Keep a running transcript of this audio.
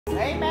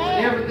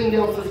Amen. Everything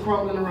else is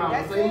crumbling around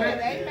us. Amen.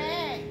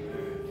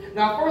 Amen.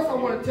 Now, first I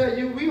want to tell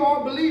you, we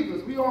are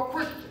believers. We are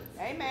Christians.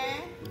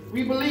 Amen.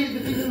 We believe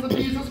the teachings of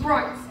Jesus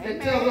Christ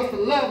that tells us to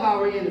love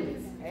our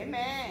enemies.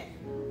 Amen.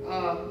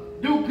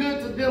 Do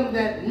good to them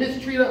that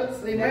mistreat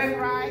us. Amen. That's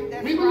right.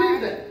 That's we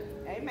believe that.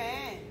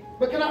 Amen.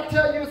 But can I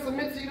tell you and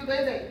submit to you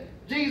today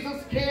that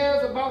Jesus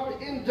cares about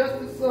the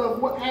injustice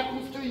of what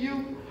happens to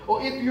you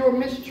or if you're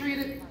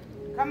mistreated?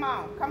 Come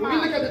on. Come on.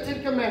 When we look at the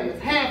 10 Commandments,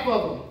 half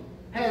of them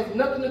has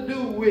nothing to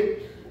do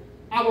with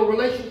our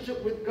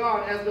relationship with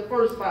God as the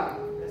first 5.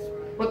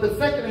 But the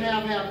second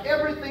half have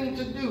everything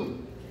to do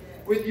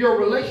with your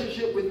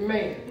relationship with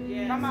man.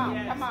 Yes, come on,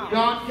 yes, come on.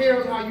 God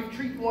cares how you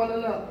treat one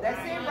another. That's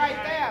it right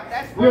there.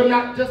 That's We're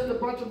not just a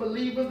bunch of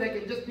believers that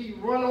can just be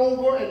run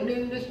over and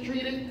men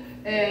mistreated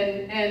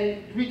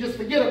and we just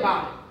forget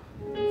about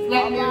it.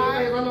 Slap me in the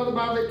face. I know the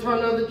Bible says turn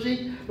the other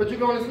cheek, but you're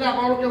going to slap.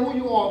 I don't care who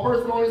you are. A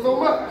person only so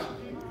much.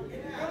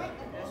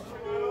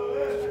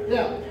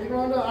 Yeah, you're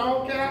going to. I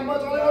don't care how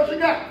much, only what you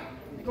got.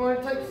 You're going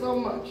to take so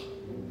much.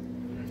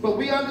 But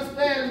we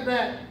understand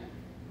that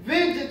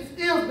vengeance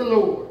is the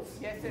Lord's.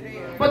 Yes, it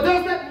is. But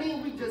does that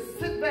mean we just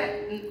sit back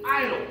and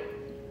idle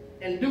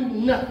and do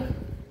nothing?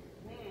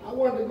 I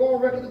wanted to go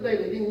on record today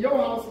that in your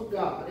house of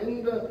God,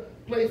 in the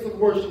place of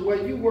worship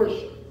where you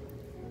worship,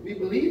 we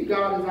believe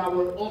God is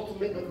our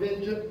ultimate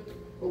avenger,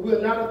 but we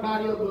are not a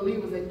body of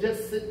believers that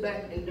just sit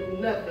back and do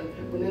nothing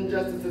when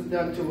injustice is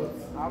done to us.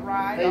 All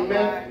right. Amen.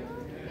 All right.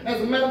 As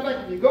a matter of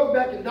fact, if you go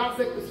back and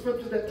dissect the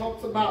scriptures that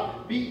talks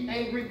about be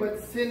angry but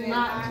sin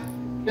not,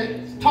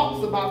 that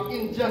talks about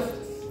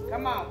injustice.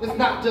 Come on. It's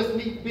not just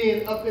me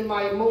being up in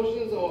my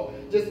emotions or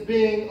just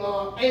being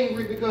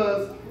angry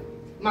because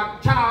my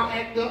child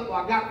acted up or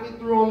I got me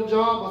through on the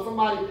job or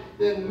somebody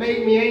then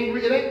made me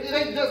angry. It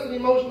ain't just an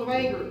emotion of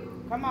anger.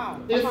 Come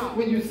on. It's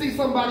when you see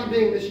somebody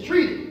being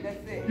mistreated,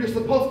 that's it. You're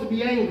supposed to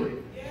be angry.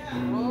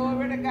 Yeah.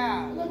 Glory to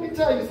God. Let me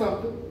tell you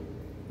something.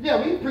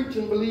 Yeah, we preach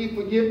and believe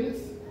forgiveness,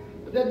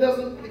 but that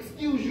doesn't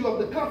excuse you of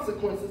the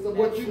consequences of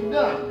what you've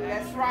done.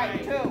 That's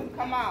right, too.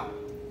 Come on.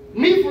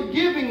 Me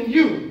forgiving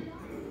you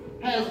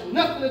has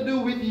nothing to do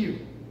with you.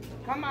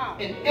 Come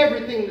on. And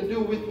everything to do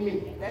with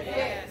me. That's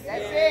it.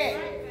 That's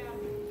it.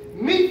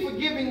 Me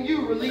forgiving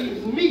you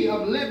relieves me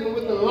of living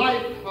with a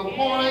life of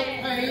heartache,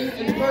 pain,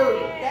 and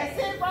burden. That's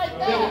it right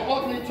there. That will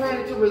ultimately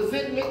turn into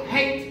resentment,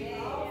 hate,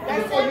 and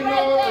that's before you right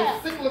know it, there.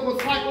 a cyclical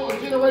cycle of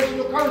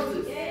generational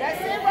curses.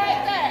 That's it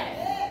right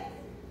there.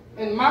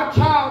 And my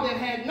child that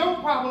had no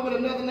problem with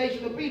another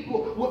nation of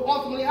people would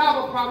ultimately have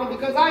a problem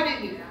because I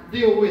didn't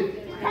deal with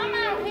it. Come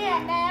out here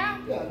now.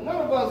 Yeah, none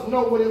of us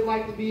know what it's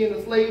like to be in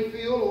the slave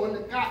field or in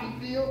the cotton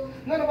field.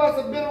 None of us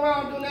have been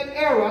around during that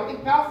era. I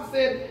think Pastor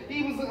said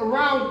he was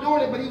around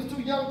during it, but he was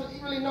too young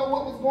to really know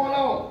what was going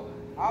on.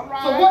 All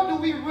right. So what do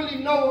we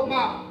really know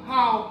about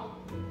how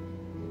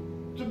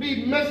to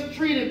be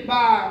mistreated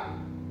by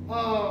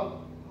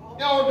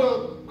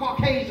elder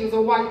Caucasians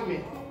or white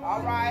men?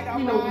 All right, all right.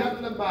 We know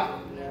nothing about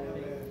it.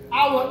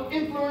 Our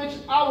influence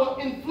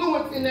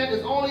in that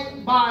is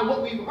only by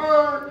what we've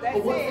heard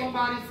or what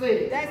somebody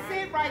said. That's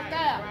it right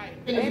there.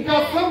 And it's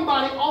because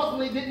somebody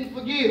ultimately didn't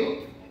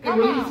forgive and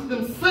release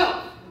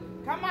themselves.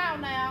 Come on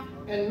now.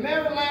 And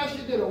Mary last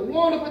year did a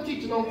wonderful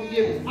teaching on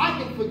forgiveness.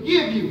 I can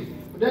forgive you,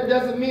 but that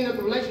doesn't mean that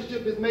the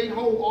relationship is made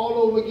whole all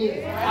over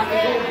again. I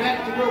can go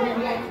back to where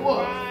we once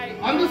was.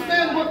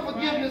 Understand what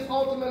forgiveness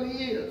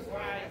ultimately is.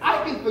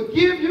 I can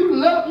forgive you,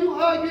 love you,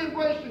 hug you,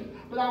 embrace you,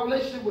 but our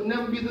relationship will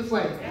never be the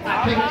same.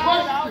 I can't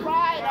trust you. All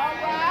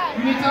right.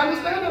 You need to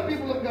understand that,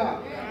 people of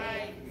God.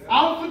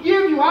 I'll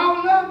forgive you,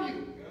 I'll love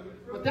you,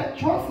 but that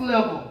trust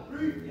level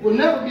will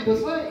never be the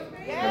same.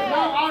 Because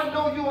now I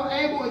know you are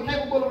able and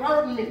capable of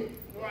hurting me.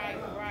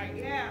 Right,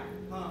 yeah.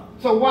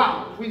 So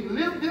while we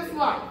live this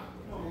life,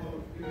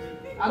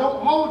 I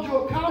don't hold you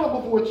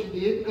accountable for what you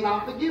did because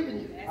I've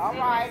forgiven you. All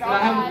right, but I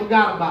haven't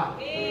forgot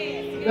about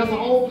it. That's an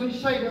old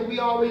cliche that we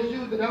always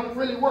use that don't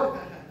really work.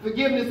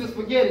 Forgiveness is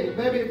forgetting.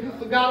 Baby, if you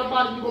forgot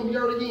about it, you're going to be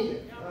hurt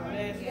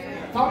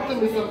again. Talk to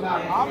me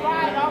somebody. All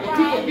right.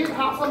 If you forget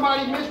how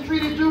somebody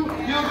mistreated you,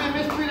 you'll be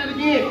mistreated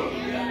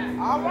again.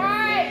 All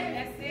right.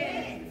 That's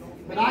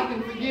it. But I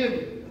can forgive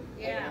you.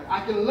 Yeah.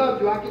 I can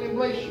love you. I can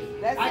embrace you.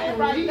 That's I can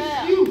right release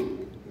there.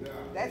 you.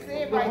 That's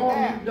it the right harm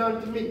there. you've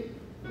done to me.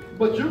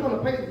 But you're going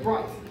to pay the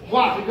price.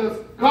 Why? Because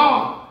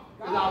God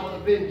is our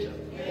avenger.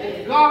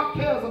 And God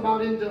cares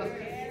about injustice.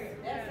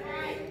 That's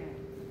right.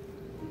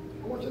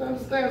 I want you to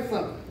understand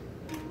something.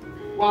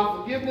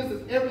 While forgiveness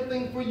is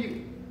everything for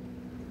you,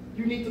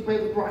 you need to pay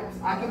the price.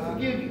 I can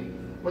forgive you,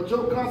 but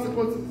your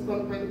consequences is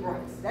going to pay the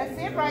price. That's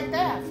it right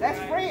there. That's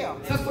real.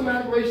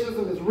 Systematic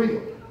racism is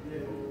real.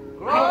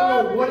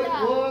 I don't know what it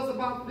was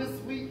about this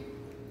week.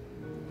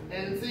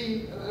 And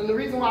see, and the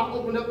reason why I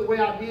opened up the way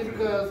I did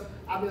because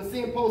I've been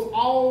seeing posts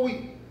all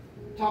week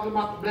talking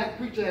about the black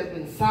preacher has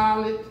been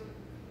silent.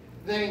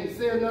 They ain't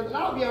said nothing.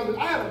 I'll be honest with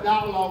you, I had a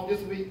dialogue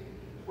this week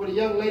with a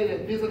young lady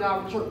that visited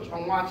our church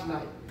on watch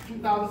night.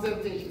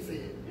 2017, she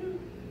said.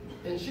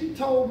 And she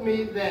told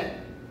me that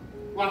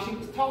while she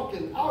was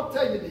talking, I'll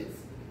tell you this.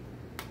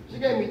 She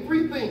gave me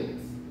 3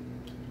 things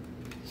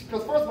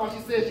because first of all, she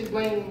said she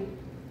blamed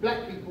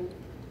black people.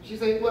 She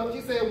said, well,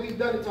 we've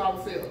done it to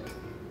ourselves.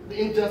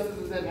 The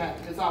injustices that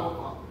happen, it's our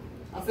fault.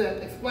 I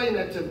said, explain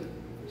that to me.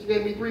 She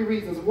gave me 3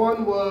 reasons.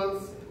 One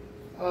was,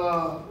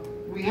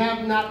 we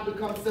have not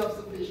become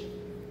self-sufficient.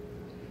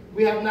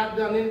 We have not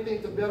done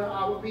anything to better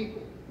our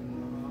people.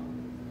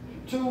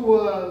 Two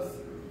was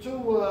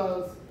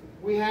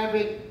we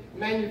haven't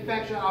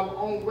manufactured our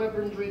own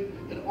weaponry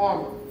and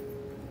armor.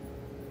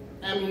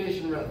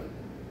 Ammunition, rather.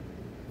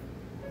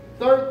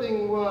 Third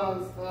thing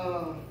was,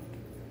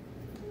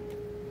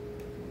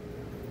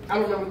 I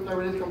don't remember the third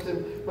one, it comes to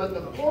me. But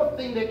the fourth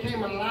thing that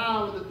came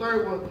along with the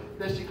third one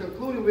that she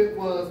concluded with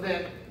was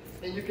that,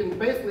 and you can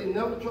basically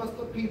never trust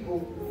the people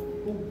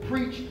who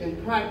preach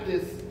and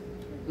practice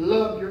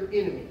love your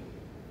enemy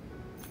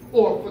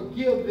or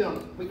forgive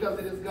them because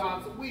it is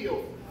God's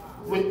will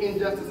when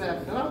injustice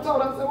happens. And I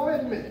told her, I said, well, wait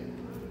a minute.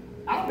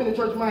 I've been in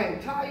church my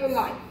entire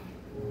life.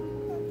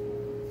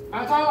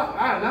 My entire life. All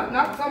right,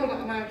 not some of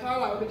my entire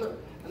life I've been in church.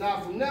 And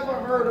I've never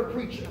heard a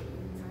preacher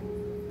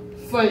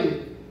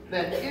say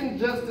that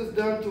injustice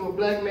done to a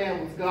black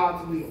man was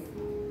God's will.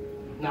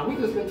 Now, we've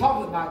just been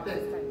talking about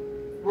that.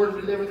 Word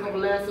of deliverance over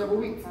the last several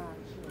weeks.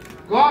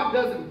 God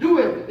doesn't do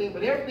everything,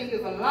 but everything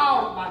is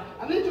allowed by.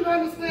 I need you to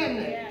understand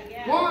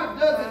that. God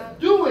doesn't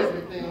do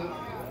everything,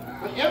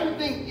 but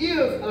everything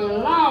is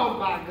allowed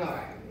by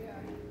God.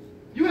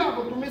 You have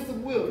a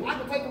permissive will. I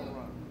can take a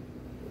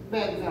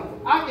bad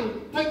example. I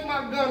can take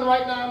my gun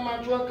right now in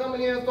my truck, come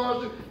in here and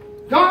start shooting.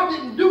 God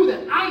didn't do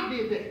that. I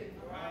did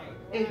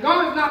that. And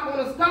God is not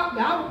going to stop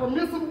me. I have a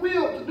permissive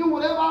will to do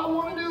whatever I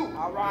want to do.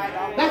 All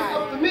right. That's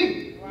up to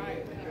me.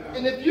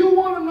 And if you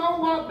want to know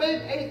why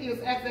baby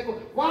atheists act that way,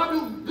 why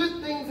do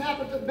good things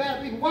happen to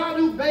bad people? Why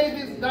do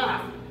babies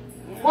die?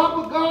 Why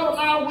would God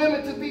allow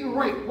women to be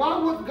raped? Why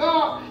would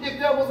God, if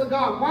there was a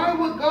God, why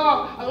would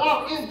God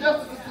allow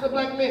injustices to the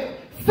black man?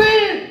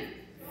 Sin!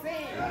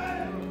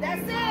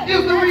 That's it.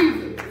 Is the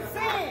reason.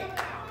 Sin.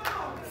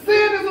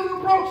 Sin is a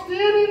reproach to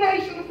any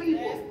nation of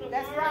people.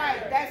 That's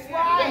right. That's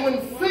right. And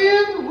when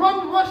sin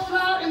runs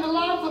roughshod in the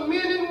lives of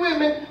men and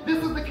women,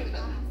 this is the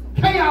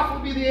chaos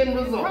will be the end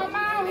result. Come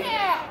on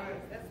here.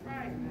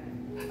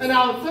 And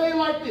I'll say it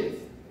like this.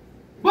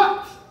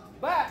 But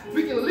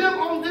we can live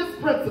on this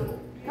principle.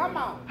 Come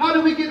on. How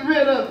do we get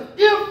rid of it?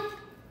 If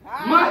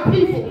my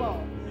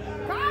people,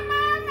 come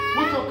on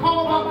now, which are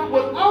called up,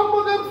 will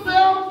humble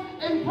themselves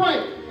and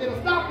pray, it'll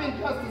stop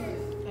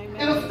injustices.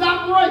 It'll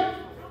stop rape.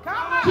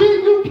 come on.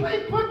 You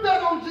can't put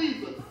that on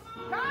Jesus.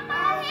 Come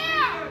on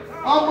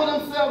here. Humble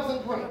themselves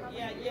and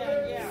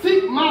pray.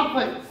 Seek my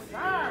face.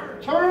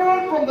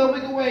 Turn from the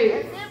wicked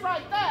ways. That's it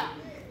right there.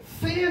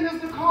 Sin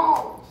is the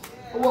cause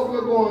of what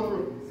we're going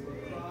through.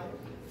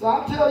 So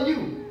I tell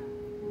you,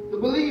 the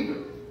believer,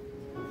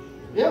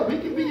 yeah, we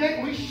can be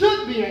angry. We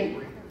should be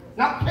angry.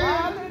 Not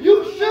caring.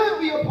 You should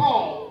be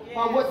appalled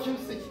by what you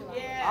see.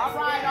 All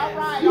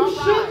right. You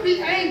should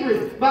be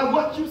angry by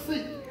what you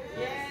see.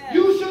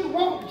 You should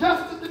want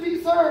justice to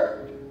be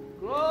served.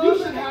 You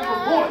should have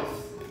a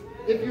voice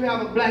if you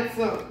have a black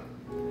son.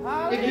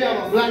 If you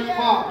have a black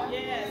father.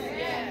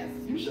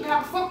 You should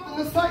have something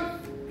to say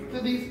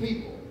to these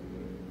people.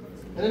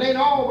 And it ain't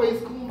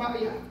always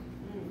kumbaya.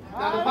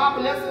 Now the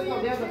Bible lets us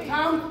know there's a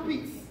time for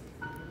peace.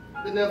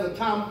 Then there's a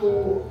time for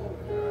war.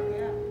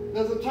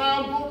 There's a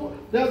time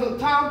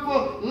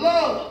for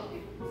love.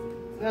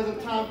 There's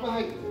a time for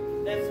hate.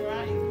 That's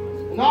right.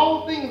 In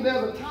all things,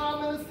 there's a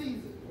time and a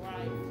season.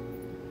 Right.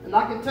 And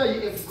I can tell you,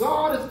 if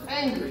God is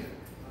angry,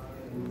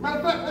 matter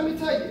of fact, let me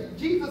tell you,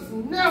 Jesus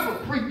never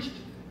preached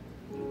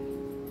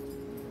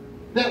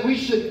that we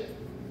should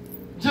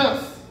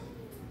just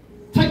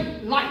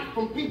take life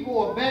from people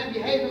or bad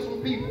behaviors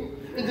from people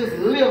and just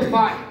live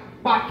by it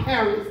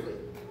vicariously.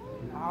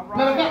 All right.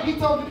 Matter of fact, he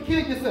told you to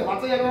kill yourself. I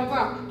tell you that all the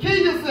time. Kill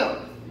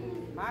yourself.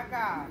 My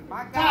God.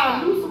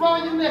 Tie a noose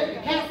around your neck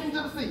and cast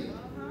into the sea.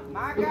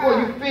 My Before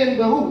God. you offend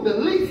the who? The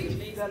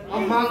least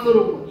of my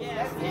little ones.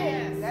 That's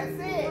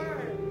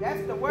it.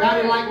 That's the word. I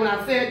didn't like when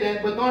I said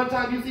that, but the only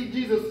time you see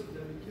Jesus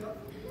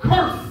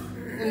curse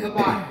in the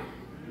Bible,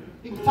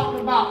 he was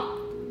talking about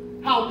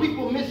how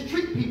people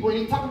mistreat people, and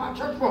he talking about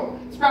church folk,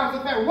 scribes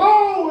and Pharisees.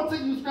 Woe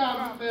unto you,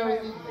 scribes and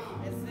Pharisees!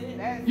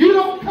 You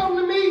don't come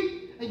to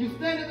me, and you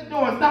stand at the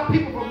door and stop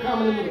people from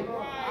coming to me.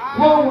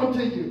 Woe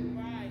unto you.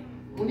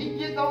 When he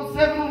get those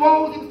 7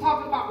 woes, he was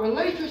talking about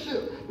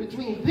relationship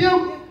between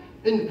them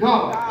and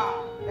God.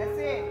 That's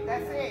it.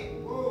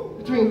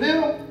 Between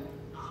them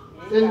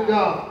and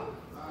God.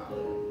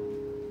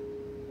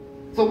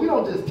 So we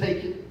don't just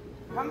take it.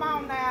 Come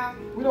on now.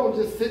 We don't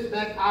just sit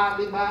back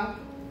idly by.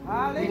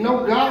 Hallelujah. We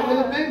know God will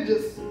avenge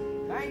us.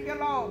 Thank you,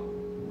 Lord.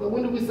 But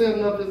when do we say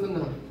enough is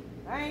enough?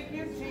 Thank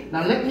you, Jesus.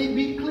 Now let me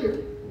be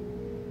clear.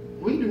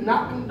 We do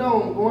not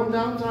condone going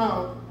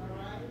downtown,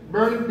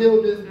 burning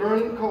buildings,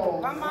 burning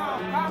cars. Come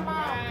on.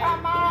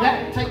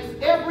 That takes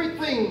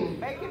everything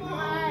Make it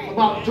plain.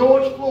 about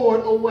George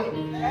Floyd away.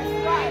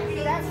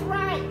 That's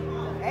right.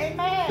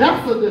 Amen.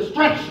 That's a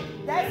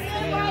distraction. That's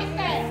it right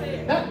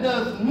there. That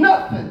does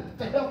nothing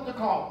to help the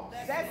cause.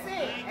 That's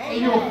it.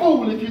 And you're a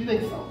fool if you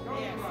think so.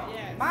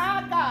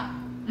 My God.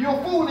 You're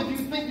a fool if you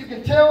think you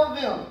can tell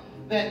them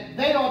that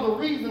they are the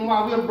reason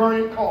why we're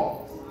burning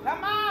cars.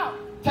 Come on.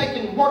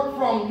 Taking work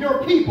from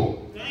your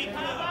people.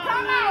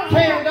 Come on.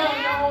 Tearing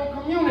down your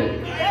own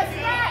community. That's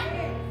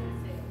right.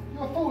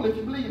 You're a fool if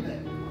you believe that.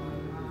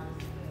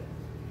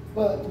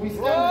 But we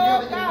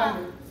stand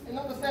together and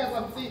understand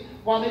something. See,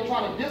 while they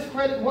try to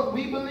discredit what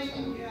we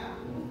believe,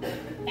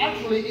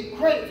 actually it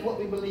credits what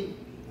we believe.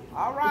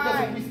 All right.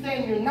 Because if we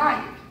stand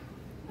united,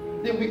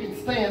 then we can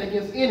stand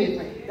against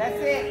anything. That's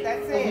it.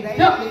 That's it. And we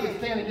definitely can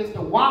stand against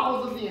the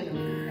wiles of the enemy.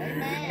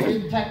 Amen.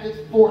 His tactics,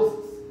 forces.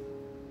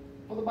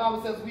 For the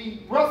Bible says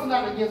we wrestle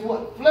not against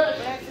what? Flesh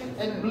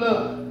and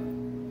blood.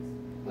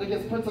 But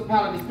against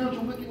principality,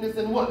 spiritual wickedness,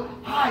 and what?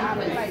 High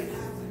places.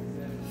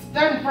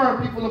 Stand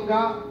firm, people of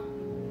God.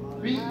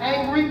 Be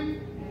angry.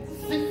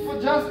 Seek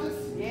for justice.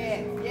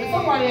 Yes. If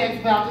somebody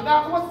asks Valton,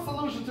 Valton, what's the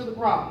solution to the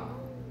problem?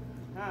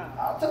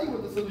 I'll tell you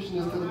what the solution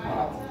is to the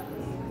problem.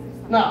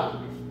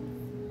 Now,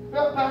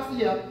 well, Pastor,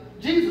 yeah,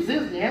 Jesus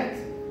is the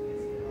answer.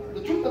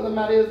 The truth of the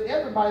matter is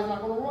everybody's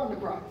not going to run to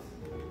Christ.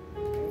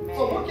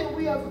 So what can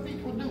we as a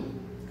people do?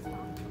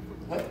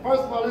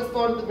 First of all, let's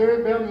start at the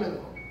very bare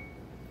minimum.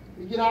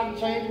 We get out and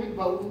change with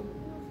voting.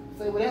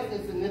 Say, well, that's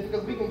insignificant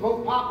because we can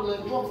vote popular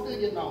and Trump still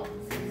getting off.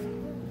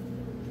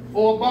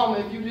 Or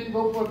Obama, if you didn't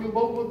vote for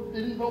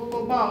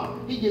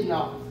Obama, he getting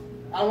off.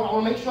 I want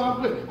to make sure I'm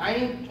clear. I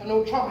ain't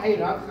no Trump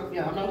hater.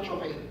 I'm not a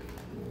Trump hater.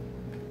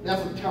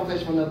 That's a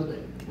conversation for another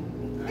day.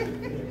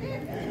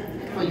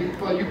 for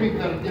you people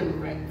that are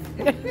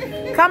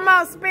Democrats. Come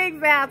on, speak,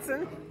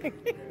 Valton.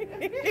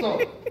 So,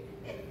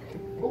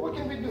 but what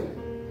can we do?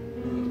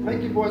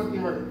 Make your voice be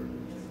heard.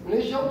 When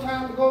it's your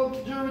time to go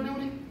to jury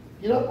duty,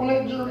 get up on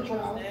that jury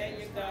trial. There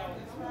you go.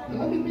 And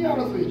let me be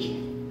honest with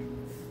you.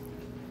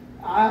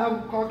 I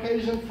have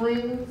Caucasian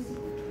friends.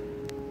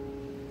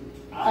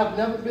 I've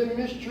never been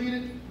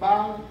mistreated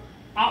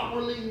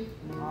outwardly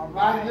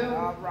by them.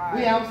 Right.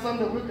 We have some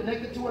that we're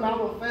connected to in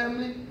our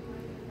family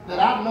that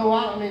I know.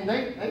 I mean,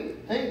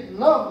 they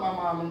love my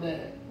mom and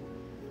dad.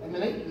 I mean,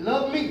 they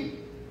love me.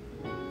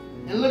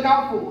 They look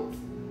out for us.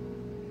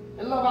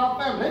 They love our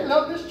family. They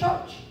love this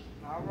church.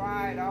 All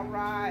right.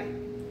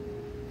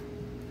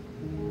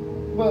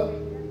 But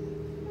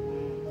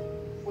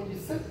when you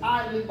sit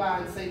idly by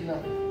and say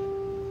nothing,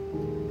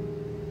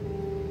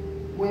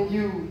 when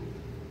you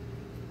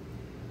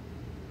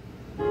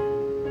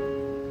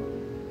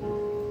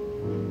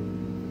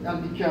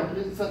gotta be careful.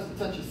 This is such a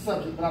touchy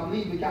subject, but I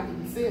believe it got to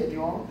be said,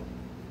 y'all.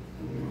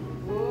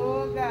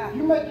 Oh, God.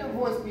 You make your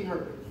voice be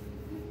heard.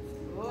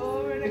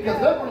 Because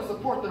they're going to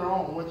support their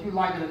own, whether you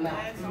like it or not.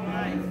 That's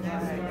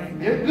right.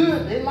 They're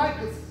good. They like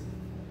us.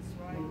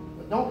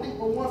 But don't think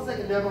for 1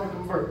 second they're going to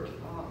convert.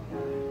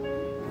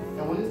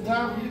 And when it's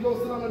time for you to go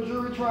sit on a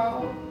jury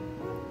trial,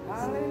 I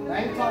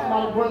ain't talking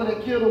about a brother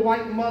that killed a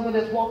white mother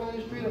that's walking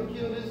in the street or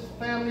killed his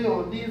family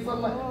or did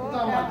something like that. I'm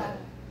talking about that.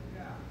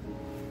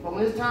 But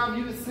when it's time for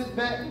you to sit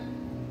back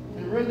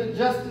and render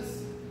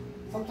justice,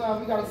 sometimes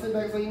we got to sit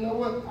back and say, you know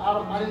what,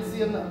 I didn't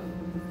see enough.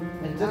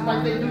 And just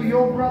like they do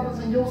your brothers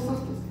and your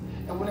sisters,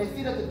 and when they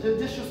see that the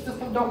judicial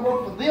system don't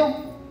work for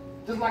them,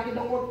 just like it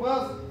don't work for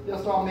us, they'll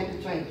start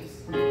making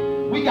changes.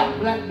 We got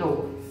black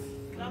noise.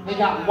 They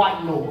got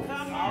white noise.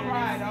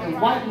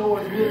 And white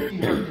noise will be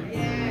hurt.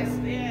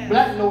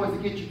 Black noise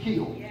will get you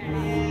killed.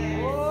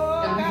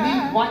 And we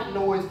need white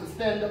noise to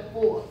stand up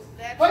for us.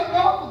 Thank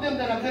God for them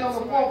that have been on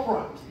the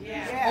forefront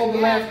over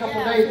the last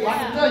couple of days. I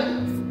can tell you,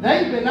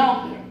 they've been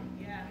out there.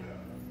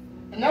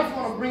 And that's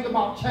going to bring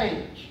about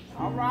change.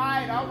 All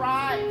right.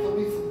 So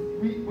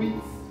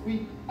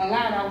we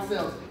align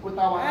ourselves with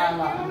our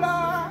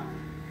highlights.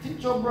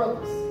 Teach your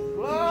brothers. Teach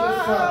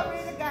your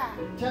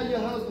sons. Tell your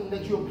husband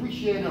that you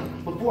appreciate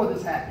him before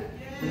this happened.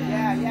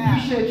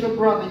 Appreciate your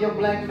brother, your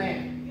black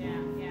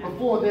man,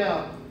 before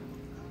they're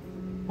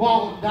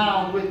bogged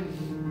down with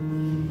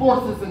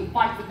forces and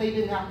fights that they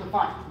didn't have to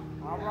fight.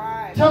 All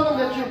right. Tell them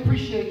that you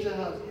appreciate your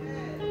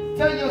husband.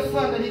 Tell your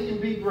son that he can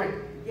be great.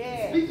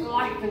 Speak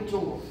life into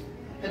him,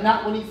 and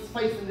not when he's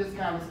facing this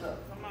kind of stuff.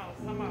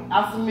 Come on.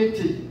 I submit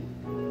to you,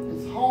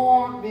 it's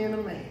hard being a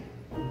man.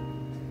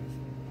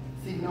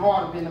 It's even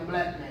harder being a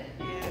black man.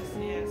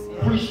 Yes.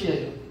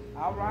 Appreciate him.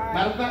 All right.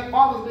 Matter of fact,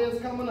 Father's Day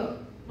is coming up,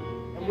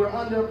 and we're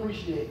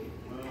underappreciated.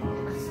 All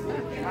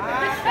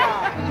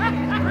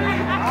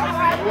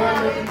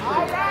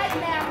right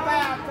now,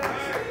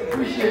 Valton.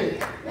 Appreciate it.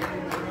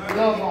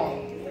 Love on.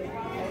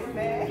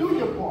 Do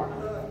your part.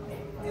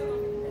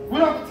 We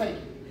don't have to take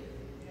it.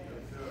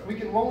 We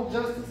can want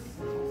justice.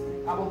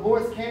 Our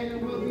voice can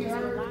and will be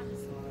heard.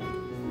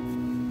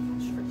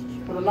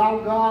 But allow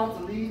God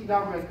to lead,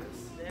 direct us.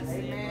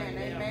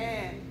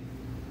 Amen.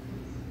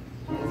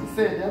 As he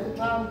said, there's a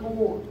time for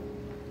war.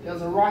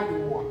 There's a right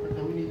war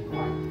that we need to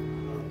fight.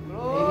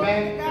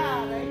 Amen.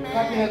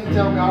 Clap your hands and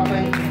tell God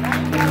thank you.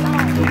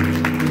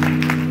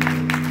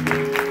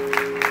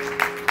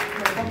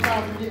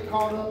 Sometimes we get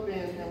caught up in,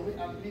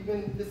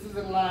 and this is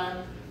in line,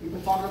 we've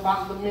been talking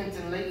about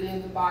lamenting lately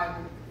in the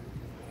Bible.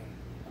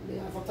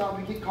 Sometimes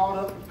we get caught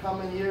up, we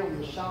come in here,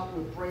 we shout,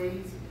 we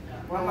praise.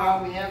 For a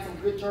while we had some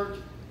good church,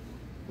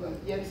 but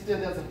yet still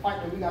there's a fight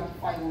that we got to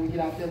fight when we get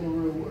out there in the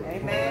real world.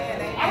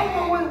 Amen. I don't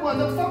know what it was.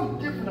 There was something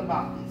different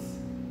about this.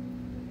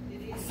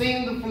 I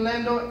seen the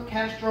Philando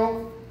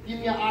Castro give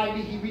me an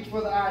ID. He reached for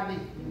the ID,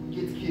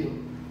 gets killed.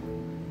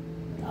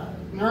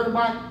 We heard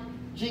about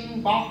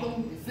Gene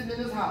Valton. He's sitting in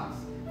his house.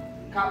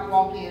 Cop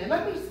walk in, and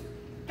let me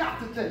got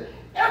to tell you,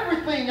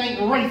 everything ain't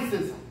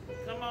racism.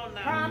 Come on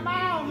now. Come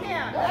on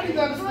here. I need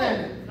to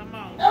understand it. Come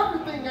on.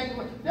 Everything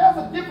ain't. There's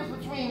a difference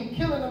between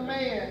killing a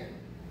man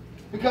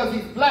because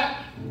he's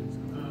black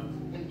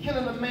and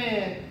killing a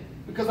man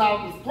because I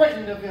was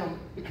threatened of him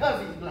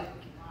because he's black.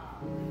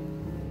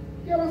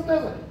 You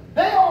understand what?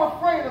 They are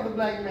afraid of the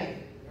black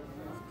man.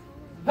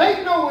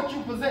 They know what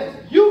you possess.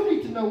 You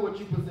need to know what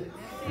you possess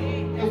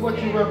and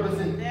what you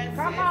represent.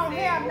 Come on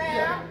here,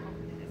 man.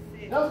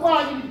 That's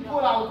why you need to pull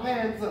our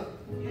pants up.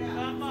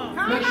 Come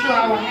on. Make sure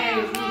our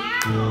hands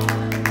look.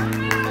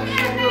 Make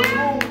sure we're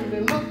groomed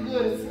and look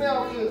good and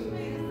smell good.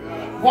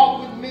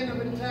 Walk with men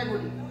of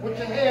integrity, with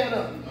your head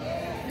up.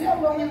 You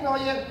have no reason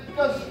on yet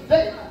because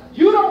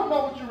you don't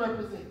know what you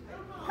represent,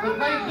 but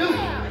they do.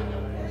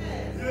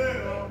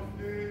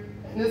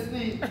 And it's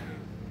the,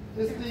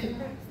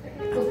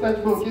 what's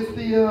that book? It's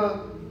the,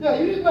 yeah,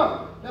 you didn't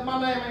know that my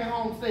name ain't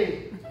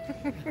Homestead.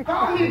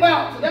 Call me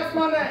Valton, that's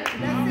my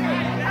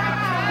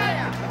name.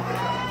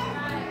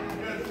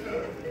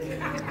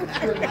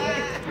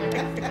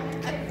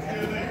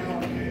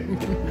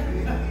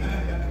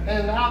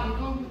 And I'll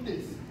conclude with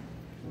this.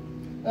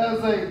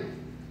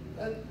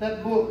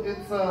 That book,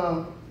 it's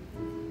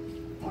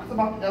talks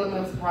about the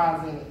element of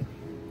surprise in it.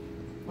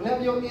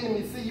 Whenever your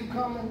enemies see you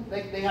coming,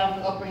 they have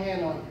the upper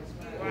hand on you.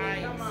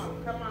 Right. Come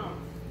on.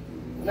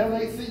 Whenever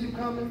they see you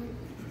coming,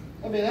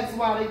 I mean, that's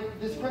why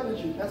they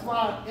discredit you. That's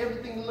why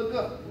everything to look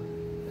up.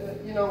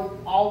 You know,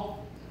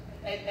 all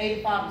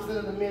 85%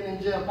 of the men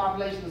in jail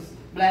population is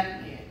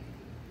black men,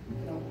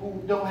 you know,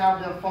 who don't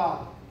have their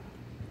father.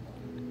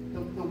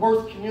 The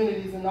worst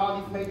communities in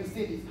all these major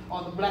cities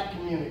are the black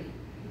community.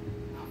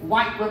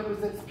 White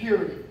represents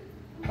purity,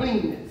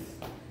 cleanness.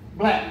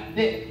 Black,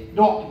 death,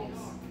 darkness.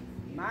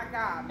 My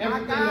God.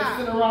 Everything that's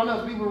sitting around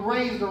us, we were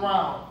raised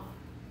around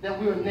that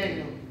we were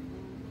negative.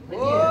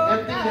 Again,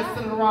 everything that's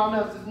sitting around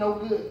us is no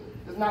good.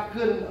 It's not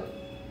good enough.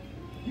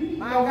 You need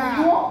to know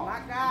who you are.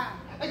 My God.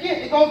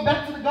 Again, it goes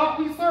back to the God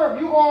we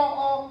serve. You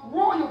are a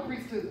royal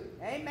priesthood.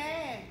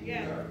 Amen.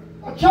 Yeah.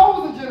 A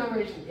chosen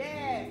generation.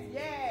 Yes.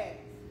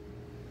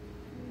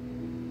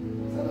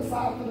 Set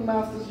aside for the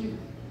master's use.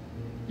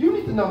 You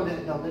need to know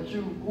that, though, that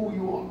you who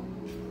you are.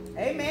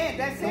 Amen.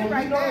 That's And it when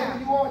right you know there. who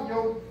you are,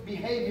 your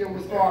behavior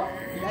will start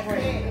That's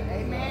betraying. it.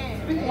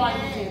 Amen. Speak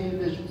like you see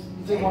individuals.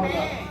 You see one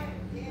another.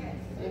 Amen.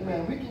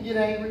 Amen. We can get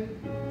angry,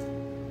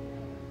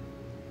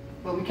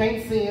 but we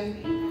can't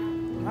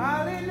sin. We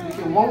Hallelujah.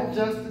 can want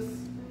justice.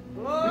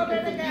 We Glory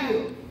can to God.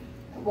 forgive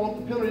and want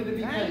the penalty to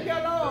be Thank paid. you,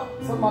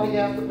 Lord. Somebody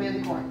has to pay the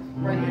price.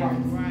 Pay the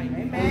price. Right.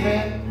 Amen.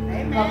 Amen.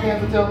 Amen. Clap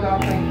hands and tell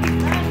God thank you.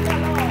 Thank you,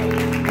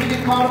 Lord. We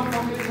get caught up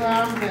so many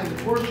times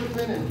in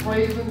worshiping and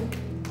praising.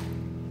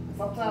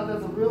 Sometimes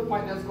there's a real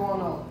fight that's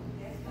going on.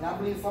 And I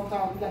believe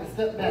sometimes we got to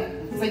step back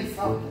and say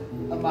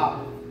something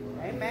about it.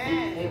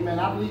 Amen. Amen.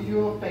 I believe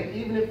you're a faith,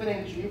 even if it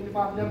ain't you, even if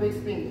I've never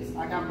experienced.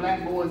 I got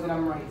black boys that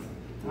I'm raising.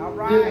 All Dylan's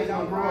right.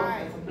 gonna All grow up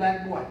right. as a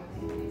black boy.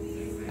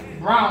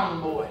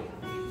 Brown boy.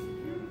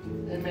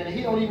 Amen. And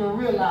he don't even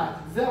realize.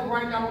 Zeph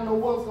right now don't know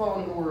what's going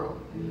on in the world.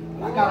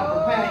 I gotta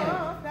prepare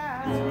him.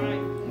 That's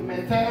right.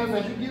 Amen. Taz,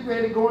 as you get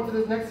ready to go into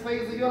this next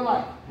phase of your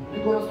life,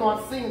 you're gonna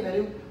start seeing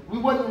that we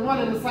wasn't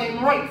running the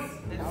same race.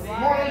 That's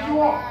More it. as you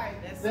are.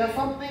 That's There are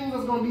some things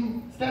that's gonna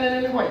be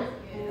standing in the way.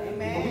 But we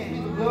Amen.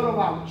 speak the blood of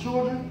our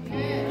children,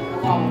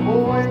 of our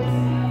boys,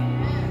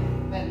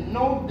 that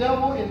no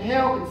devil in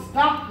hell can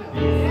stop them.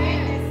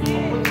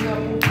 From putting their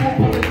full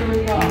potential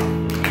in God.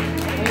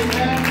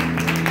 Amen.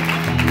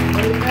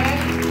 Amen.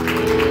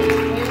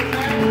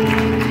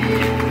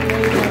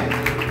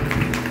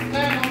 Amen.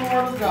 Stand on the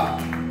word of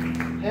God.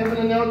 Heaven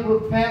and earth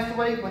will pass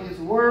away, but his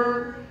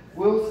word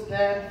will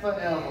stand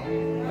forever.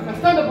 Amen.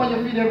 Stand up on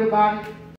your feet, everybody.